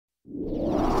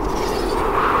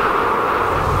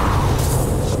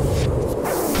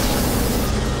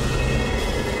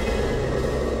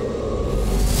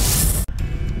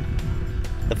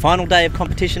final day of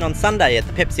competition on Sunday at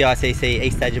the Pepsi ICC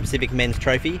East Asia Pacific Men's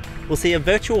Trophy will see a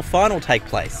virtual final take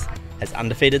place as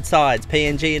undefeated sides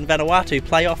PNG and Vanuatu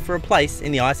play off for a place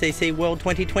in the ICC World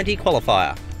 2020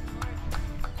 qualifier.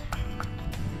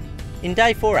 In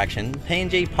Day 4 action,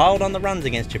 PNG piled on the runs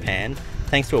against Japan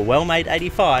thanks to a well-made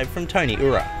 85 from Tony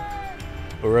Ura.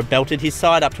 Ura belted his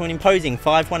side up to an imposing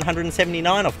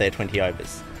 5-179 off their 20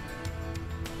 overs.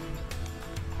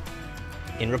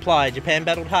 In reply, Japan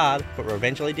battled hard but were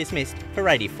eventually dismissed for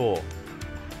 84.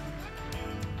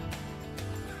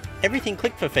 Everything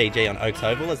clicked for Fiji on Oaks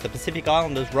Oval as the Pacific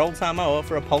Islanders rolled Samoa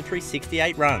for a paltry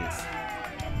 68 runs.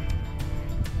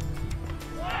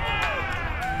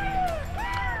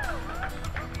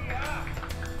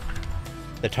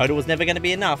 The total was never going to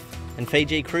be enough, and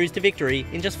Fiji cruised to victory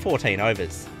in just 14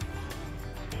 overs.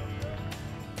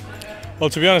 Well,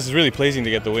 to be honest, it's really pleasing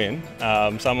to get the win.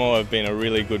 Samoa have been a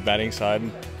really good batting side,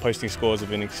 posting scores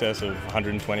of in excess of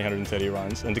 120, 130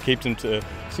 runs, and to keep them to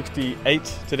 68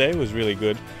 today was really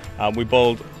good. We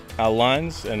bowled our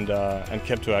lines and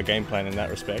kept to our game plan in that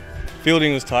respect.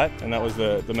 Fielding was tight, and that was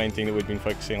the main thing that we've been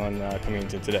focusing on coming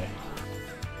into today.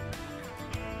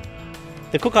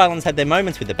 The Cook Islands had their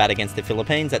moments with the bat against the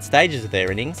Philippines at stages of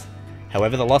their innings.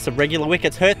 However, the loss of regular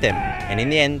wickets hurt them, and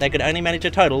in the end they could only manage a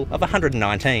total of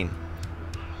 119.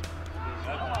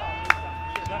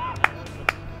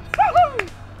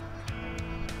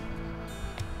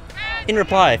 In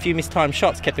reply, a few mistimed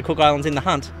shots kept the Cook Islands in the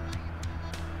hunt.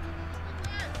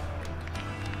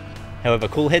 However,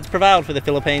 cool heads prevailed for the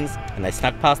Philippines, and they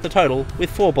snuck past the total with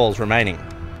 4 balls remaining.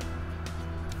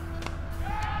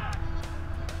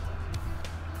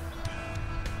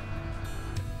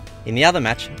 In the other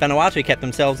match, Vanuatu kept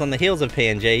themselves on the heels of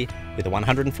PNG with a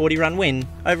 140-run win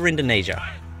over Indonesia.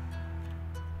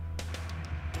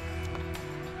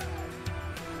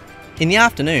 In the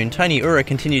afternoon, Tony Ura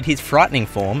continued his frightening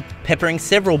form, peppering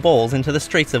several balls into the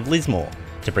streets of Lismore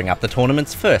to bring up the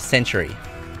tournament's first century.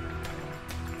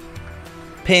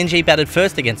 PNG batted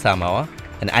first against Samoa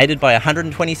and aided by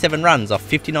 127 runs off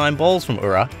 59 balls from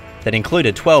Ura that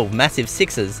included 12 massive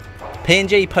sixes.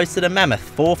 PNG posted a mammoth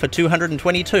 4 for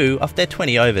 222 off their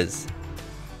 20 overs.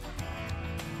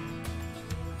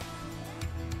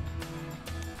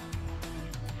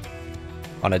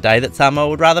 On a day that Samoa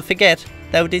would rather forget,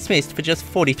 they were dismissed for just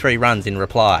 43 runs in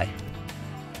reply.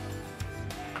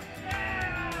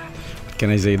 What can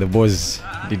I say? The boys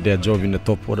did their job in the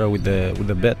top order with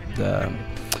the bat.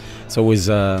 It's always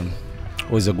a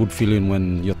good feeling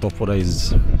when your top order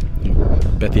is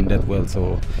batting that well.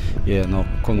 So yeah, no,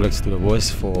 congrats to the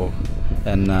boys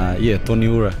yeah, Tony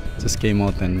Ura just came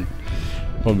out and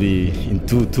probably in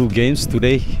two games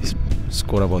today he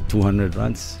scored about 200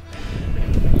 runs.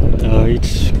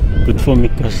 It's good for me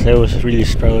because I was really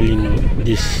struggling with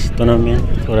this tournament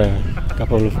for a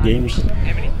couple of games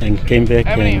and came back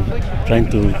and trying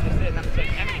to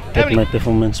get my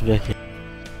performance back.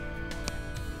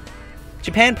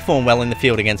 Japan performed well in the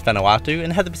field against Vanuatu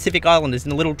and had the Pacific Islanders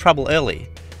in a little trouble early.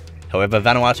 However,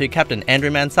 Vanuatu captain Andrew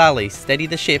Mansali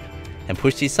steadied the ship and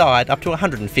pushed his side up to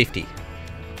 150.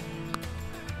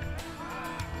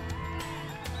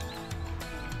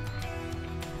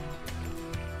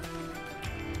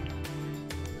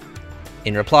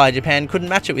 In reply, Japan couldn't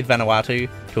match it with Vanuatu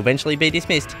to eventually be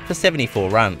dismissed for 74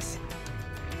 runs.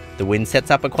 The win sets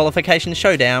up a qualification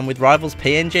showdown with rivals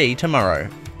PNG tomorrow.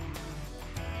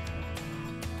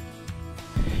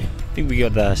 I think we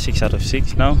got 6 out of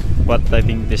 6 now, but I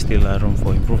think there's still room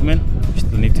for improvement. We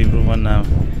still need to improve on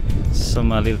some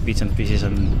little bits and pieces,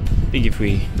 and I think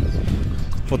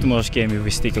for tomorrow's game, if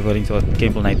we stick according to our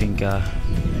game plan, I think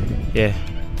yeah,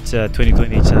 it's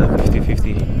 2020, it's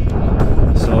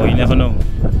 50-50. So you never know.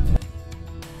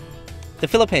 The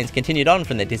Philippines continued on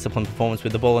from their disciplined performance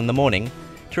with the ball in the morning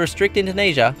to restrict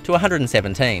Indonesia to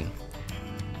 117.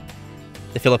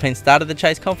 The Philippines started the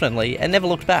chase confidently and never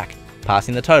looked back,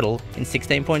 passing the total in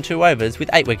 16.2 overs with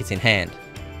 8 wickets in hand.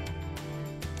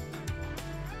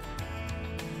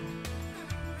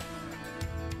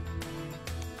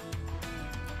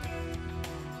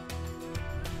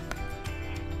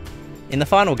 In the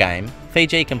final game,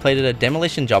 Fiji completed a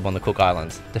demolition job on the Cook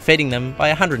Islands, defeating them by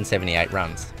 178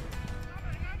 runs.